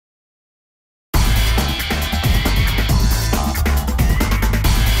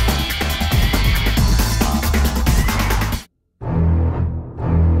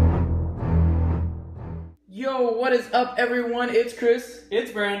what is up, everyone? It's Chris.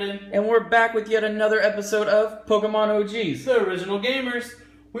 It's Brandon. And we're back with yet another episode of Pokemon OGs. The original gamers.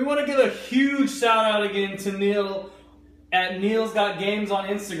 We want to give a huge shout out again to Neil at Neil's Got Games on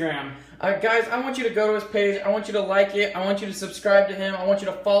Instagram. Guys, I want you to go to his page. I want you to like it. I want you to subscribe to him. I want you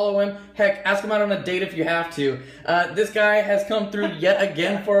to follow him. Heck, ask him out on a date if you have to. This guy has come through yet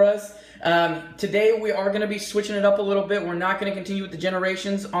again for us. Today we are going to be switching it up a little bit. We're not going to continue with the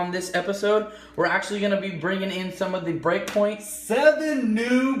generations on this episode. We're actually going to be bringing in some of the breakpoints. 7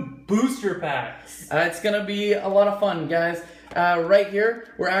 new booster packs. It's going to be a lot of fun, guys. Right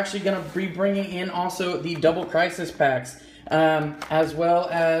here, we're actually going to be bringing in also the double crisis packs, as well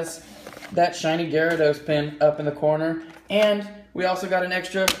as that shiny Gyarados pin up in the corner. And we also got an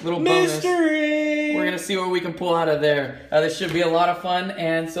extra little bonus. Mystery! We're going to see what we can pull out of there. This should be a lot of fun,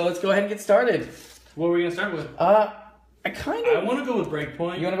 and so let's go ahead and get started. What are we going to start with? I want to go with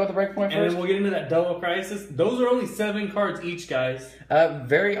Breakpoint. You want to go with the Breakpoint first? And then we'll get into that Double Crisis. Those are only 7 cards each, guys.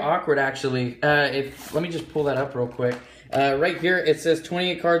 Very awkward, actually. Let me just pull that up real quick. Right here, it says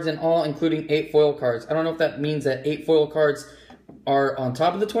 28 cards in all, including 8 foil cards. I don't know if that means that 8 foil cards are on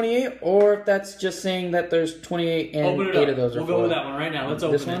top of the 28, or if that's just saying that there's 28 and 8 of those are We'll foil. go with that one right now. Let's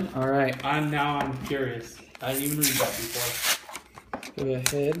open this one? it. All right. I'm curious. I didn't even read that before. Go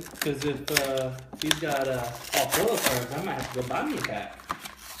ahead. Because if he's got all foil cards, I might have to go buy me a pack.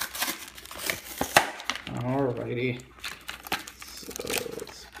 Alrighty. So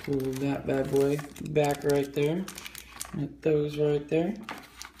let's pull that bad boy back right there. Get those right there.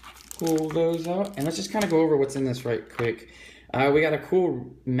 Pull those out. And let's just kind of go over what's in this right quick. We got a cool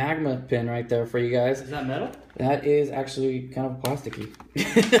magma pin right there for you guys. Is that metal? That is actually kind of plasticky.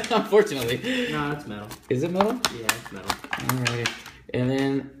 Unfortunately. No, it's metal. Is it metal? Yeah, it's metal. Alrighty. And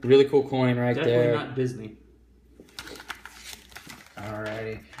then really cool coin right Definitely there. Not Disney.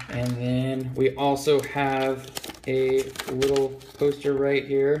 Alrighty. And then we also have a little poster right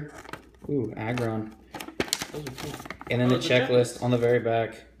here. Ooh, Aggron. Those are cool. And then the checklist on the very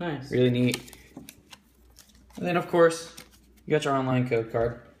back. Nice. Really neat. And then, of course, you got your online code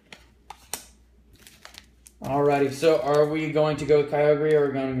card. Alrighty, so are we going to go with Kyogre or are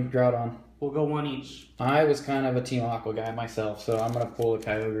we going to go Groudon? We'll go one each. I was kind of a Team Aqua guy myself, so I'm going to pull the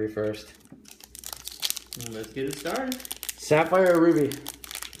Kyogre first. Let's get it started. Sapphire or Ruby?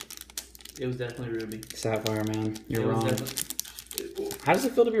 It was definitely Ruby. Sapphire, man. You're It was wrong. definitely... How does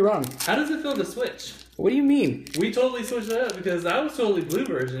it feel to be wrong? How does it feel to switch? What do you mean? We totally switched it up because I was totally blue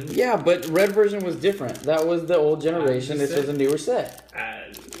version. Yeah, but red version was different. That was the old generation. This was a newer set.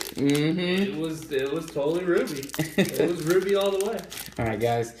 It was totally Ruby. It was Ruby all the way. All right,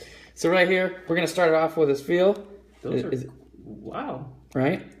 guys. So right here, we're gonna start it off with this feel. Wow.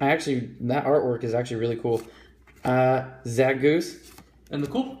 Right? That artwork is actually really cool. Zagoose. And the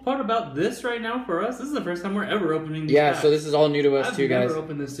cool part about this right now for us, this is the first time we're ever opening these packs. So this is all new to us too, guys. I've never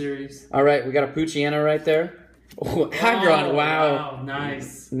opened this series. All right, we got a Poochyena right there. Oh, Aggron, wow.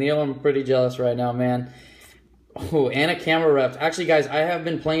 Nice. Neil, I'm pretty jealous right now, man. Oh, and a Camerupt. Actually, guys, I have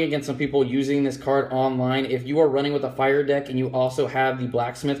been playing against some people using this card online. If you are running with a fire deck and you also have the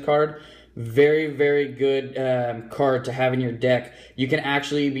blacksmith card, very, very good card to have in your deck. You can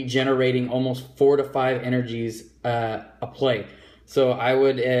actually be generating almost 4 to 5 energies a play. So I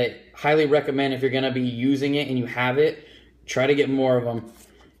would highly recommend if you're going to be using it and you have it, try to get more of them.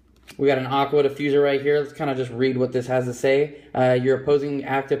 We got an Aqua Diffuser right here. Let's kind of just read what this has to say. Your opponent's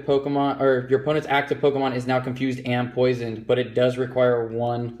active Pokemon is now confused and poisoned, but it does require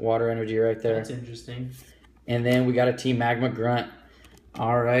 1 water energy right there. That's interesting. And then we got a Team Magma Grunt.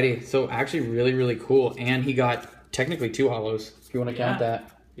 Alrighty, so actually really, really cool. And he got technically 2 holos, if you want to count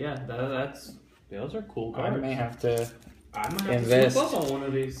that. Yeah, those are cool cards. I may have to invest. To flip up on one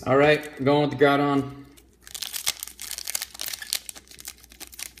of these. Alright, going with the Groudon.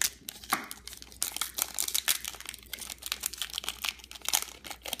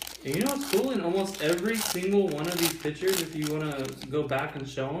 And you know what's cool? In almost every single one of these pictures, if you want to go back and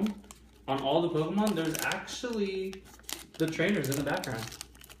show them, on all the Pokemon, there's actually the trainers in the background.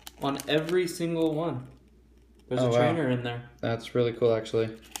 On every single one. There's a trainer in there. That's really cool, actually.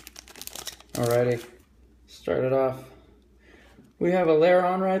 Alrighty. Start it off. We have a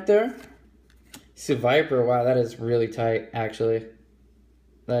Lairon right there. Seviper, wow, that is really tight, actually.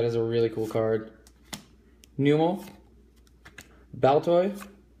 That is a really cool card. Numel. Baltoy.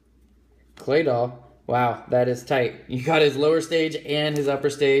 Claydol. Wow, that is tight. You got his lower stage and his upper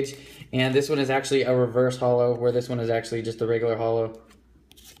stage. And this one is actually a reverse holo, where this one is actually just a regular holo.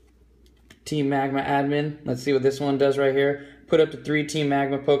 Team Magma Admin. Let's see what this one does right here. Put up to 3 Team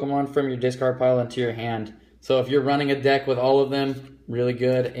Magma Pokemon from your discard pile into your hand. So if you're running a deck with all of them, really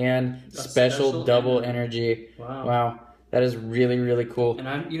good, and special double energy. Wow, that is really, really cool.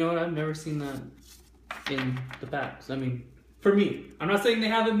 And you know what? I've never seen that in the packs. I mean, for me, I'm not saying they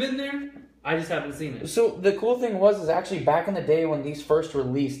haven't been there. I just haven't seen it. So the cool thing is actually back in the day when these first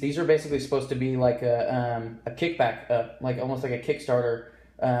released, these are basically supposed to be like a kickback, like almost like a Kickstarter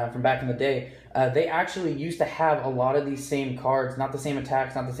from back in the day. They actually used to have a lot of these same cards, not the same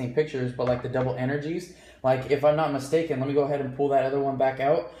attacks, not the same pictures, but like the double energies. Like if I'm not mistaken, let me go ahead and pull that other one back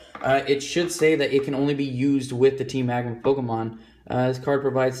out. It should say that it can only be used with the Team Magma Pokemon. This card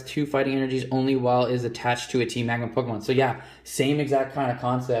provides 2 fighting energies only while it is attached to a Team Magma Pokemon. So yeah, same exact kind of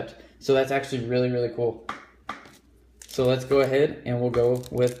concept. So that's actually really, really cool. So let's go ahead and we'll go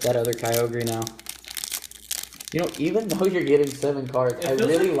with that other Kyogre now. You know, even though you're getting 7 cards, I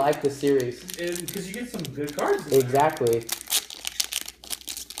really like the series. Because you get some good cards. Exactly.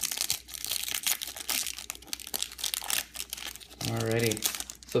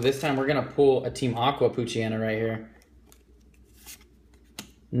 Alrighty. So this time we're going to pull a Team Aqua Poochyena right here.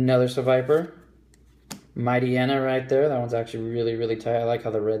 Another Seviper. Mightyena right there. That one's actually really, really tight. I like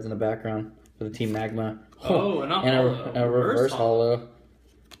how the red's in the background for the Team Magma. Oh, and a reverse holo.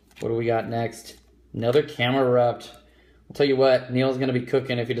 What do we got next? Another Camerupt. I'll tell you what, Neil's going to be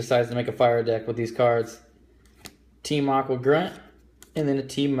cooking if he decides to make a fire deck with these cards. Team Aqua Grunt, and then a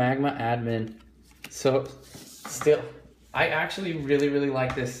Team Magma Admin. So, still, I actually really, really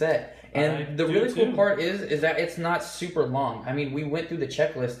like this set. And the really cool part is that it's not super long. I mean, we went through the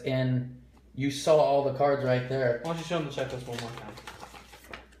checklist and you saw all the cards right there. Why don't you show them the checklist one more time?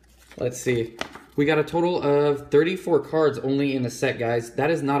 Let's see. We got a total of 34 cards only in the set, guys. That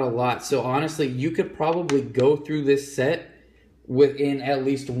is not a lot. So honestly, you could probably go through this set within at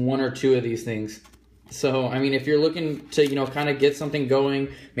least 1 or 2 of these things. So, I mean, if you're looking to, you know, kind of get something going,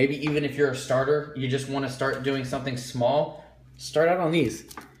 maybe even if you're a starter, you just want to start doing something small, start out on these.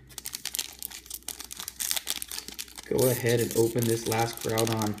 Go ahead and open this last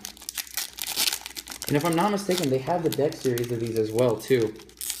Groudon. And if I'm not mistaken, they have the deck series of these as well, too.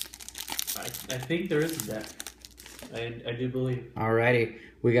 I think there is a deck. I do believe. Alrighty.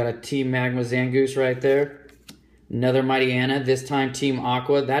 We got a Team Magma Zangoose right there. Another Mightyena, this time Team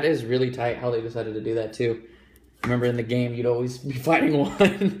Aqua. That is really tight how they decided to do that, too. Remember in the game, you'd always be fighting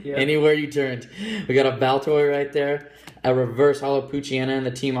one anywhere you turned. We got a Baltoy right there. A reverse holo Poochyena in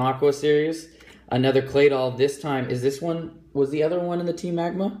the Team Aqua series. Another Claydol this time. Is this one, was the other one in the Team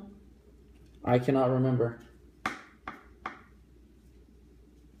Magma? I cannot remember.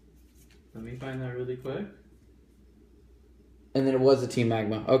 Let me find that really quick. And then it was the Team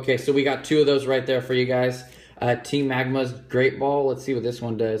Magma. Okay, so we got 2 of those right there for you guys. Team Magma's Great Ball. Let's see what this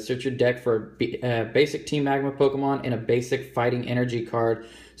one does. Search your deck for a basic Team Magma Pokemon and a basic Fighting Energy card.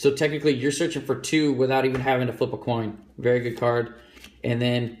 So technically, you're searching for 2 without even having to flip a coin. Very good card. And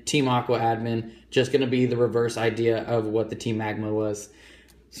then Team Aqua Admin, just going to be the reverse idea of what the Team Magma was.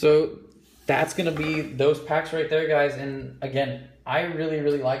 So that's going to be those packs right there, guys. And again, I really,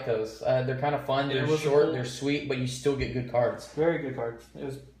 really like those. They're kind of fun. They're short, cool. They're sweet, but you still get good cards. Very good cards. It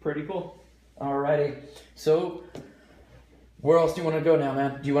was pretty cool. Alrighty. So, where else do you want to go now,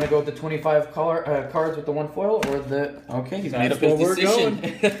 man? Do you want to go with the 25 cards with the 1 foil, or the... Okay, he's made up his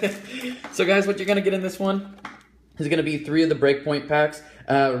decision. So, guys, what you're going to get in this one is going to be 3 of the Breakpoint packs.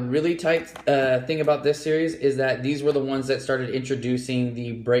 Really tight thing about this series is that these were the ones that started introducing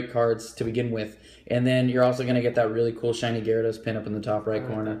the break cards to begin with. And then you're also going to get that really cool shiny Gyarados pin up in the top right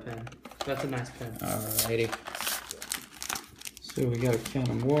corner. That's a nice pin. Alrighty. So we got to count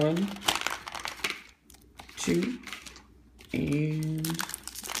them 1, 2, and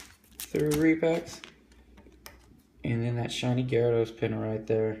 3 packs. And then that shiny Gyarados pin right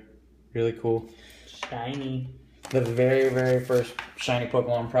there. Really cool. Shiny. The very, very first shiny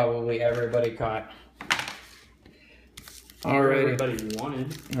Pokemon probably everybody caught. Alrighty. Everybody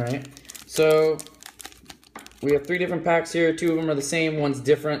wanted. Alright. So, we have 3 different packs here. 2 of them are the same, one's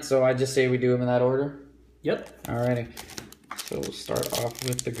different, so I just say we do them in that order. Yep. Alrighty. So we'll start off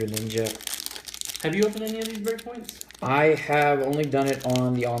with the Greninja. Have you opened any of these breakpoints? I have only done it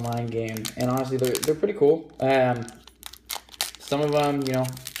on the online game, and honestly, they're pretty cool. Some of them, you know,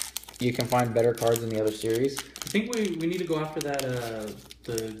 you can find better cards in the other series. I think we need to go after that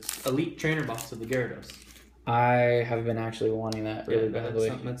the Elite Trainer box of the Gyarados. I have been actually wanting that really badly.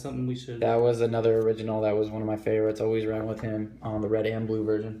 That's something we should... That was another original. That was one of my favorites. Always ran with him on the red and blue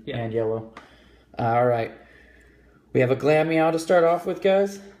version. Yeah. And yellow. Alright. We have a Glameow to start off with,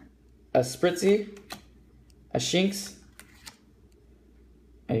 guys. A Spritzy. A Shinx.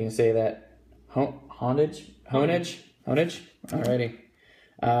 How do you say that? Honedge? Alrighty.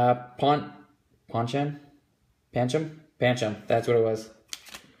 Pancham? Pancham, that's what it was.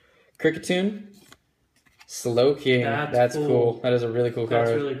 Kricketune, Slowking. That's cool. That is a really cool card.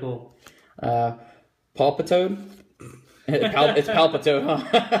 That's really cool. Palpitoad. It's Palpitoad, huh?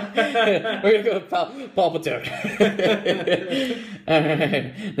 We're gonna go with Palpitoad.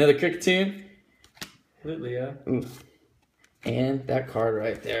 Alright, another Kricketune. Absolutely, yeah. Ooh. And that card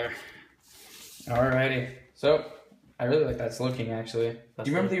right there. Alrighty. So, I really like that Slowking, actually. Do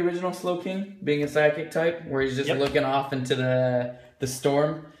you remember the original Slowking being a psychic type, where he's just looking off into the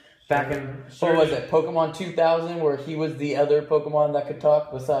storm? Back in, what was it, Pokemon 2000, where he was the other Pokemon that could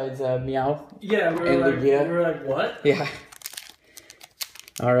talk besides Meowth? Yeah, we were like, what? Yeah.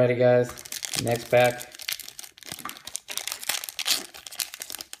 Alrighty, guys. Next pack.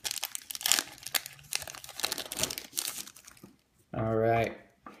 Alright.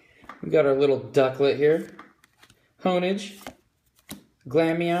 We got our little ducklet here. Honage.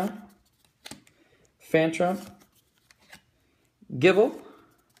 Glameow. Fantrum. Gible.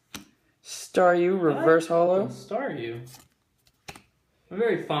 Staryu, Reverse Hollow. Staryu. I'm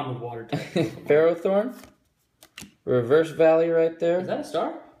very fond of water type. Ferrothorn. Reverse Valley right there. Is that a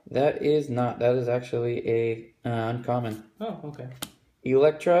star? That is not. That is actually a uncommon. Oh, okay.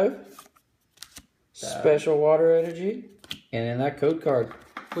 Electrive. Special Water Energy. And then that code card.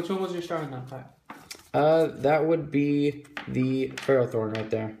 Which one was your star in that pack? That would be the Ferrothorn right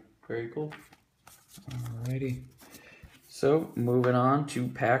there. Very cool. Alrighty. So, moving on to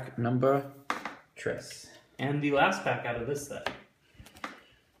pack number 3. And the last pack out of this set.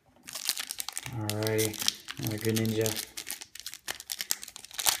 Alrighty. Another Greninja.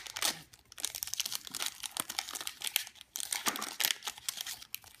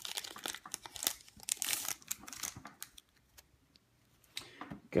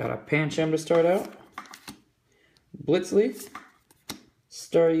 Got a Pancham to start out. Blitzly.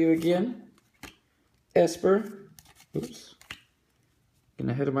 Staryu again. Esper. Oops. Getting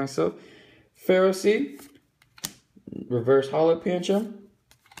ahead of myself. Ferroseed. Reverse Hollow Pancham.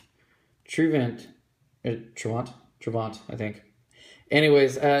 Trivant, I think.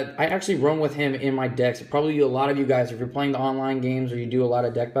 Anyways, I actually run with him in my decks. Probably a lot of you guys, if you're playing the online games or you do a lot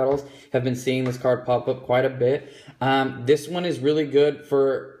of deck battles, have been seeing this card pop up quite a bit. This one is really good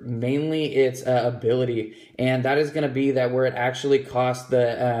for mainly its ability, and that is going to be that where it actually costs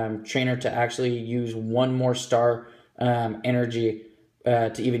the trainer to actually use one more star energy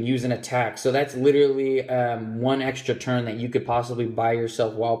to even use an attack. So that's literally one extra turn that you could possibly buy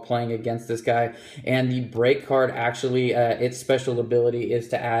yourself while playing against this guy. And the break card actually, its special ability is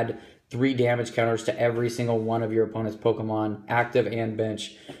to add 3 damage counters to every single one of your opponent's Pokemon, active and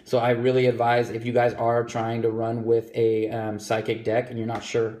bench. So I really advise, if you guys are trying to run with a Psychic deck and you're not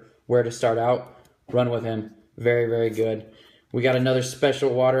sure where to start out, run with him. Very, very good. We got another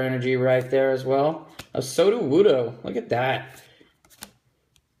special water energy right there as well. A Sudowoodo. Look at that.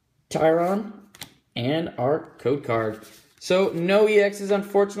 Tyron, and our code card. So no EXs,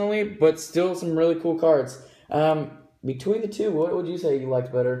 unfortunately, but still some really cool cards. Between the two, what would you say you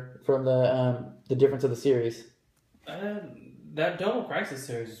liked better from the difference of the series? That Double Crisis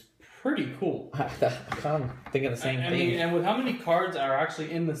series is pretty cool. I'm kind of thinking the same thing. I mean, and with how many cards are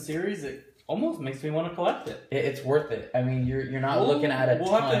actually in the series, it almost makes me want to collect it. It's worth it. I mean, you're not looking at a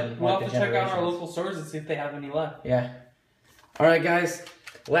ton. We'll have to check out our local stores and see if they have any left. Yeah. All right, guys.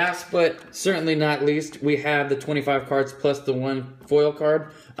 Last but certainly not least, we have the 25 cards plus the 1 foil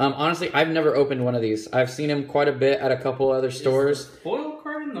card. Honestly, I've never opened one of these. I've seen them quite a bit at a couple other stores. Is the foil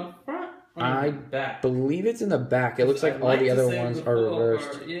card in the front or I in the back? Believe it's in the back. It looks like all the other ones are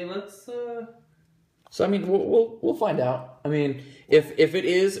reversed. Card. Yeah, let's. So I mean, we'll find out. I mean, if it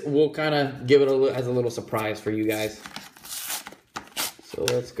is, we'll kind of give it as a little surprise for you guys. So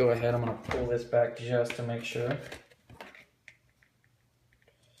let's go ahead. I'm gonna pull this back just to make sure.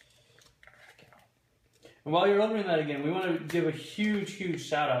 And while you're opening that again, we want to give a huge, huge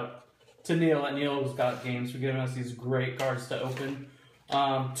shout out to Neil at Neil's Got Games for giving us these great cards to open.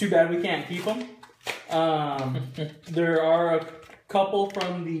 Too bad we can't keep them. There are a couple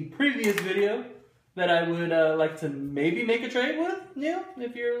from the previous video that I would like to maybe make a trade with, Neil,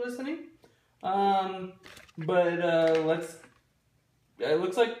 if you're listening. Let's. It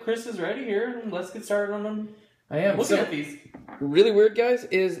looks like Chris is ready here. Let's get started on them. I am looking at these. Really weird, guys,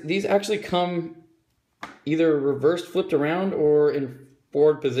 is these actually come either reversed, flipped around, or in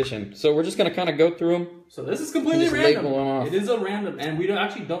forward position. So we're just going to kind of go through them. So this is completely random. It is a random, and we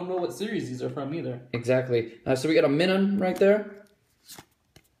actually don't know what series these are from either. Exactly. So we got a Minun right there.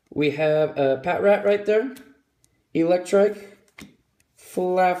 We have a Patrat right there. Electrike.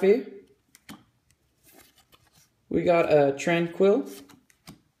 Flaffy. We got a Tranquil.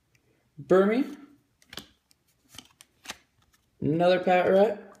 Burmy. Another Pat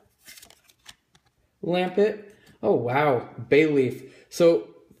Rat. Lampet. Oh, wow. Bayleaf. So,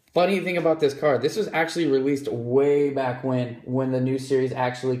 funny thing about this card, this was actually released way back when the new series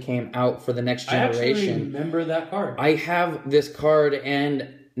actually came out for the next generation. I actually remember that card. I have this card,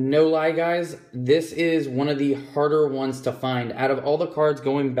 and no lie, guys, this is one of the harder ones to find. Out of all the cards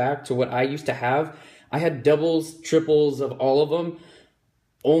going back to what I used to have, I had doubles, triples of all of them.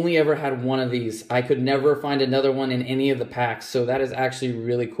 Only ever had one of these. I could never find another one in any of the packs, so that is actually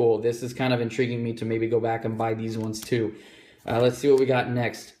really cool. This is kind of intriguing me to maybe go back and buy these ones too. Let's see what we got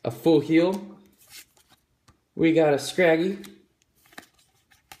next. A Full Heal. We got a Scraggy.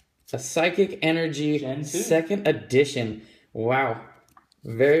 A Psychic Energy Gen 2. Second Edition. Wow.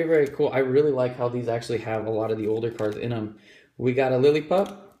 Very, very cool. I really like how these actually have a lot of the older cards in them. We got a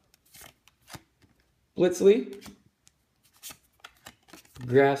Lillipup. Blitzly.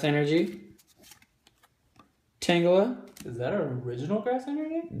 Grass Energy. Tangela. Is that an original Grass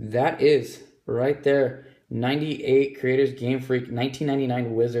Energy? That is right there. 98 Creators Game Freak,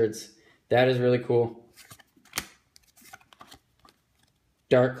 1999 Wizards. That is really cool.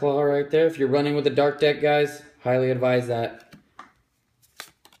 Dark Claw right there. If you're running with a dark deck, guys, highly advise that.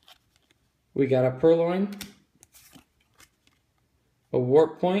 We got a Purloin. A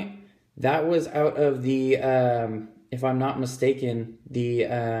Warp Point. That was out of the, if I'm not mistaken, the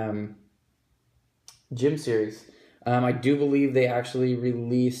Gym series. I do believe they actually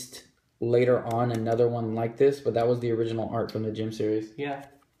released later on another one like this, but that was the original art from the Gym series. Yeah,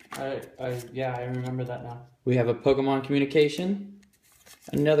 I remember that now. We have a Pokemon Communication,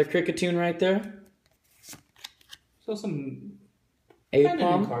 another Kricketune right there. So some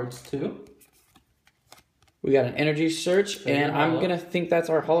Apom cards too. We got an Energy Search, and I'm gonna think that's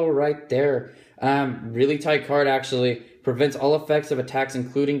our holo right there. Really tight card actually. Prevents all effects of attacks,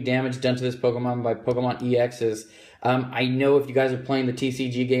 including damage done to this Pokemon by Pokemon EXs. I know if you guys are playing the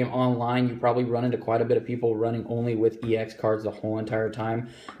TCG game online, you probably run into quite a bit of people running only with EX cards the whole entire time.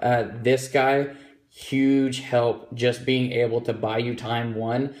 This guy, huge help just being able to buy you time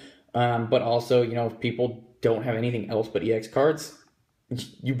one. But also, you know, if people don't have anything else but EX cards,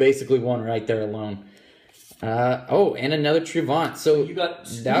 you basically won right there alone. Oh, and another Trivant. So you got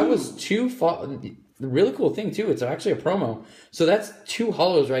two. That was two. The really cool thing too, it's actually a promo. So that's two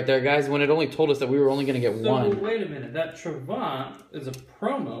holos right there, guys. When it only told us that we were only going to get one. Wait a minute, that Trivant is a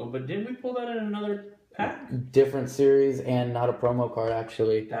promo, but didn't we pull that in another pack? Different series and not a promo card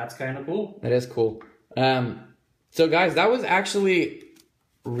actually. That's kind of cool. That is cool. So guys, that was actually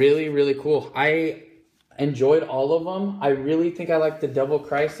really, really cool. I enjoyed all of them. I really think I like the Double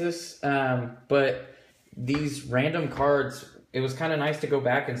Crisis, but these random cards, it was kind of nice to go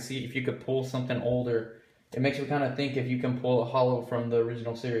back and see if you could pull something older. It makes me kind of think if you can pull a holo from the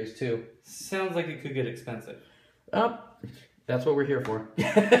original series too. Sounds like it could get expensive. That's what we're here for.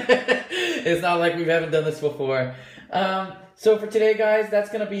 It's not like we haven't done this before. So for today, guys, that's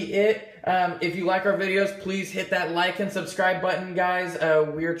going to be it. If you like our videos, please hit that like and subscribe button, guys.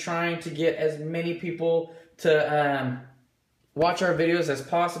 We're trying to get as many people to watch our videos as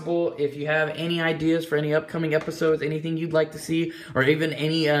possible. If you have any ideas for any upcoming episodes, anything you'd like to see, or even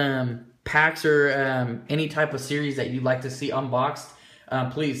any packs or any type of series that you'd like to see unboxed,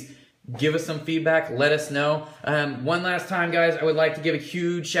 please give us some feedback. Let us know. One last time, guys, I would like to give a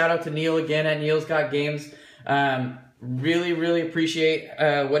huge shout out to Neil again at Neil's Got Games. Really, really appreciate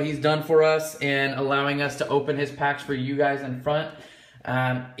what he's done for us and allowing us to open his packs for you guys in front.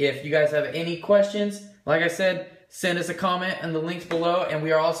 If you guys have any questions, like I said, send us a comment in the links below, and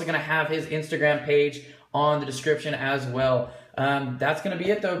we are also going to have his Instagram page on the description as well. That's going to be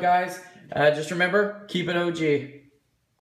it though, guys. Just remember, keep it OG.